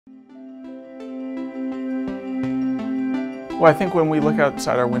Well, I think when we look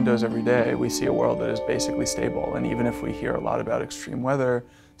outside our windows every day, we see a world that is basically stable. And even if we hear a lot about extreme weather,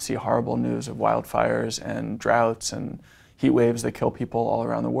 see horrible news of wildfires and droughts and heat waves that kill people all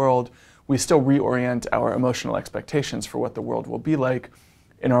around the world, we still reorient our emotional expectations for what the world will be like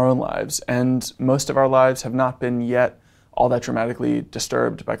in our own lives. And most of our lives have not been yet all that dramatically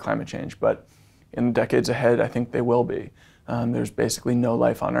disturbed by climate change. But in the decades ahead, I think they will be. There's basically no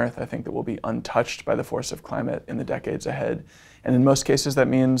life on Earth, I think, that will be untouched by the force of climate in the decades ahead. And in most cases, that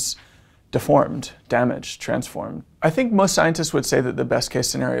means deformed, damaged, transformed. I think most scientists would say that the best case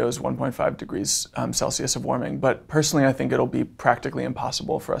scenario is 1.5 degrees Celsius of warming. But personally, I think it'll be practically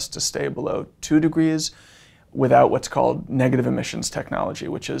impossible for us to stay below 2 degrees without what's called negative emissions technology,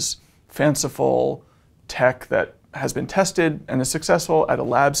 which is fanciful tech that has been tested and is successful at a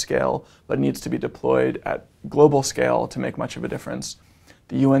lab scale, but needs to be deployed at global scale to make much of a difference.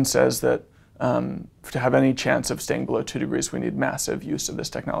 The UN says that to have any chance of staying below 2 degrees, we need massive use of this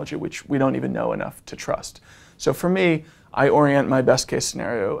technology, which we don't even know enough to trust. So for me, I orient my best case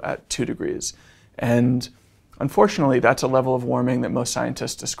scenario at 2 degrees. And unfortunately, that's a level of warming that most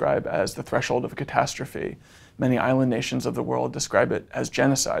scientists describe as the threshold of a catastrophe. Many island nations of the world describe it as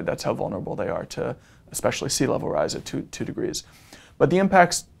genocide. That's how vulnerable they are to especially sea level rise at 2 degrees. But the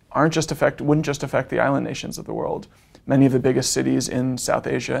impacts wouldn't just affect the island nations of the world. Many of the biggest cities in South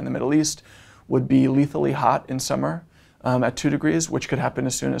Asia and the Middle East would be lethally hot in summer at 2 degrees, which could happen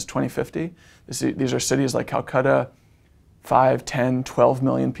as soon as 2050. These are cities like Calcutta, 5, 10, 12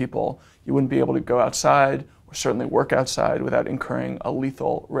 million people. You wouldn't be able to go outside or certainly work outside without incurring a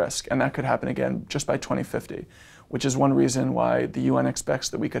lethal risk. And that could happen again just by 2050, which is one reason why the UN expects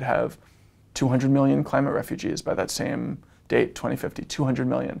that we could have 200 million climate refugees by that same date, 2050, 200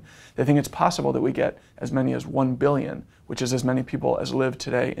 million. They think it's possible that we get as many as 1 billion, which is as many people as live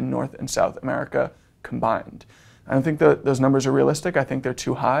today in North and South America combined. I don't think that those numbers are realistic. I think they're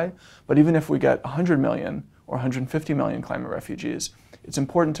too high. But even if we get 100 million or 150 million climate refugees, it's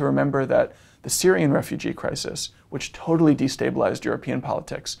important to remember that the Syrian refugee crisis, which totally destabilized European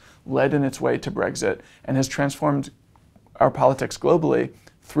politics, led in its way to Brexit, and has transformed our politics globally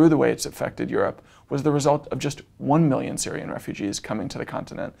through the way it's affected Europe, was the result of just 1 million Syrian refugees coming to the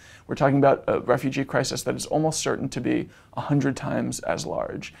continent. We're talking about a refugee crisis that is almost certain to be 100 times as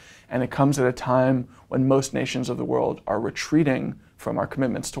large. And it comes at a time when most nations of the world are retreating from our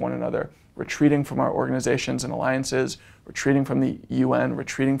commitments to one another, retreating from our organizations and alliances, retreating from the UN,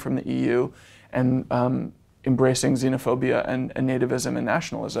 retreating from the EU, and embracing xenophobia and nativism and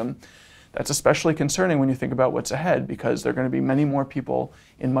nationalism. That's especially concerning when you think about what's ahead, because there are going to be many more people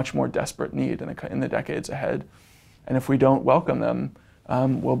in much more desperate need in the decades ahead. And if we don't welcome them,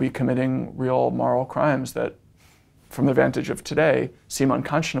 we'll be committing real moral crimes that, from the vantage of today, seem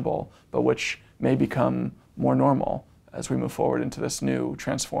unconscionable, but which may become more normal as we move forward into this new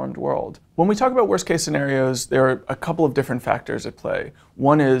transformed world. When we talk about worst case scenarios, there are a couple of different factors at play.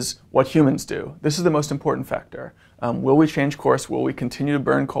 One is what humans do. This is the most important factor. Will we change course? Will we continue to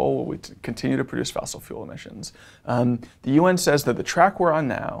burn coal? Will we continue to produce fossil fuel emissions? The UN says that the track we're on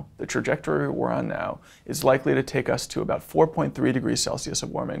now, the trajectory we're on now, is likely to take us to about 4.3 degrees Celsius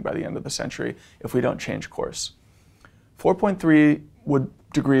of warming by the end of the century if we don't change course. 4.3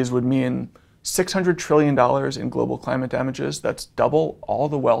 degrees would mean $600 trillion in global climate damages. That's double all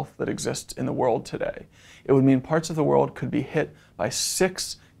the wealth that exists in the world today. It would mean parts of the world could be hit by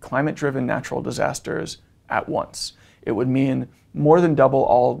 6 climate-driven natural disasters at once. It would mean more than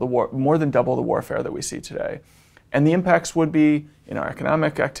double the warfare that we see today. And the impacts would be in our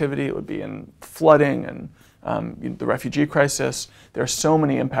economic activity, it would be in flooding and the refugee crisis. There are so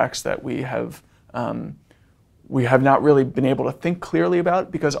many impacts that we have not really been able to think clearly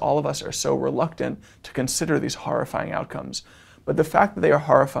about because all of us are so reluctant to consider these horrifying outcomes. But the fact that they are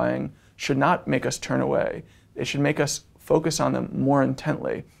horrifying should not make us turn away. It should make us focus on them more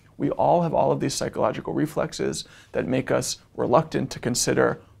intently. We all have all of these psychological reflexes that make us reluctant to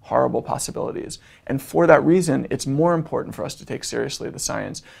consider horrible possibilities. And for that reason, it's more important for us to take seriously the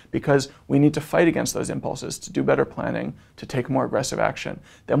science, because we need to fight against those impulses, to do better planning, to take more aggressive action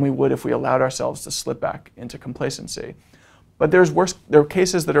than we would if we allowed ourselves to slip back into complacency. But there are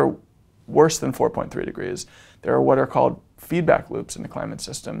cases that are worse than 4.3 degrees. There are what are called feedback loops in the climate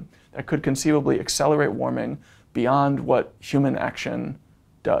system that could conceivably accelerate warming beyond what human action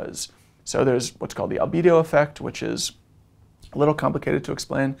does. So there's what's called the albedo effect, which is a little complicated to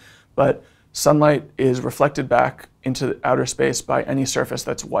explain, but sunlight is reflected back into outer space by any surface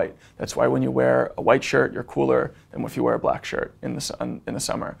that's white. That's why when you wear a white shirt, you're cooler than if you wear a black shirt in the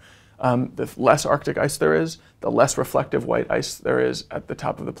summer. The less Arctic ice there is, the less reflective white ice there is at the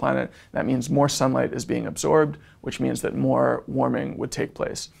top of the planet. That means more sunlight is being absorbed, which means that more warming would take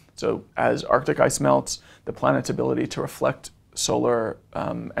place. So as Arctic ice melts, the planet's ability to reflect solar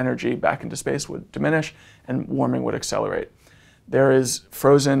energy back into space would diminish and warming would accelerate. There is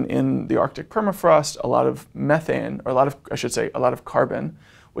frozen in the Arctic permafrost a lot of methane, or a lot of carbon,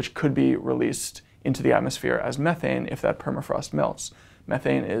 which could be released into the atmosphere as methane if that permafrost melts.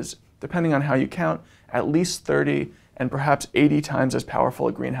 Methane is, depending on how you count, at least 30 and perhaps 80 times as powerful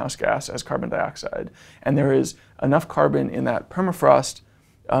a greenhouse gas as carbon dioxide. And there is enough carbon in that permafrost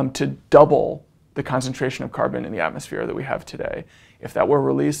to double the concentration of carbon in the atmosphere that we have today. If that were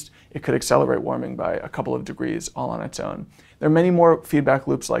released, it could accelerate warming by a couple of degrees all on its own. There are many more feedback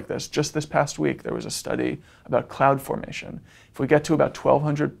loops like this. Just this past week, there was a study about cloud formation. If we get to about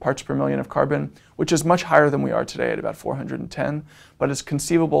 1,200 parts per million of carbon, which is much higher than we are today at about 410, but is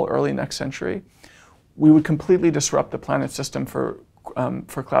conceivable early next century, we would completely disrupt the planet's system for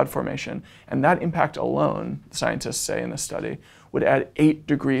cloud formation. And that impact alone, scientists say in this study, would add 8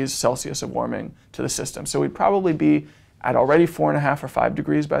 degrees Celsius of warming to the system. So we'd probably be at already 4.5 or 5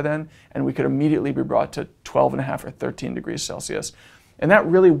 degrees by then, and we could immediately be brought to 12.5 or 13 degrees Celsius. And that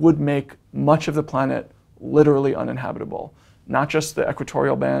really would make much of the planet literally uninhabitable. Not just the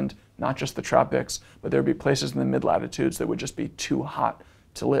equatorial band, not just the tropics, but there'd be places in the mid-latitudes that would just be too hot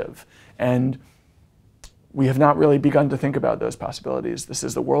to live. And we have not really begun to think about those possibilities. This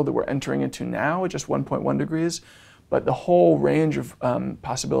is the world that we're entering into now at just 1.1 degrees, but the whole range of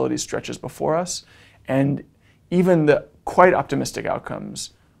possibilities stretches before us. And even the quite optimistic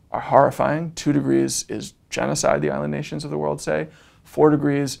outcomes are horrifying. 2 degrees is genocide, the island nations of the world say. 4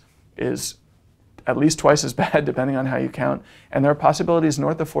 degrees is at least twice as bad, depending on how you count. And there are possibilities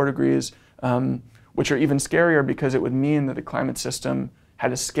north of 4 degrees, which are even scarier because it would mean that the climate system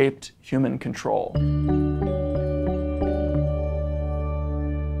had escaped human control.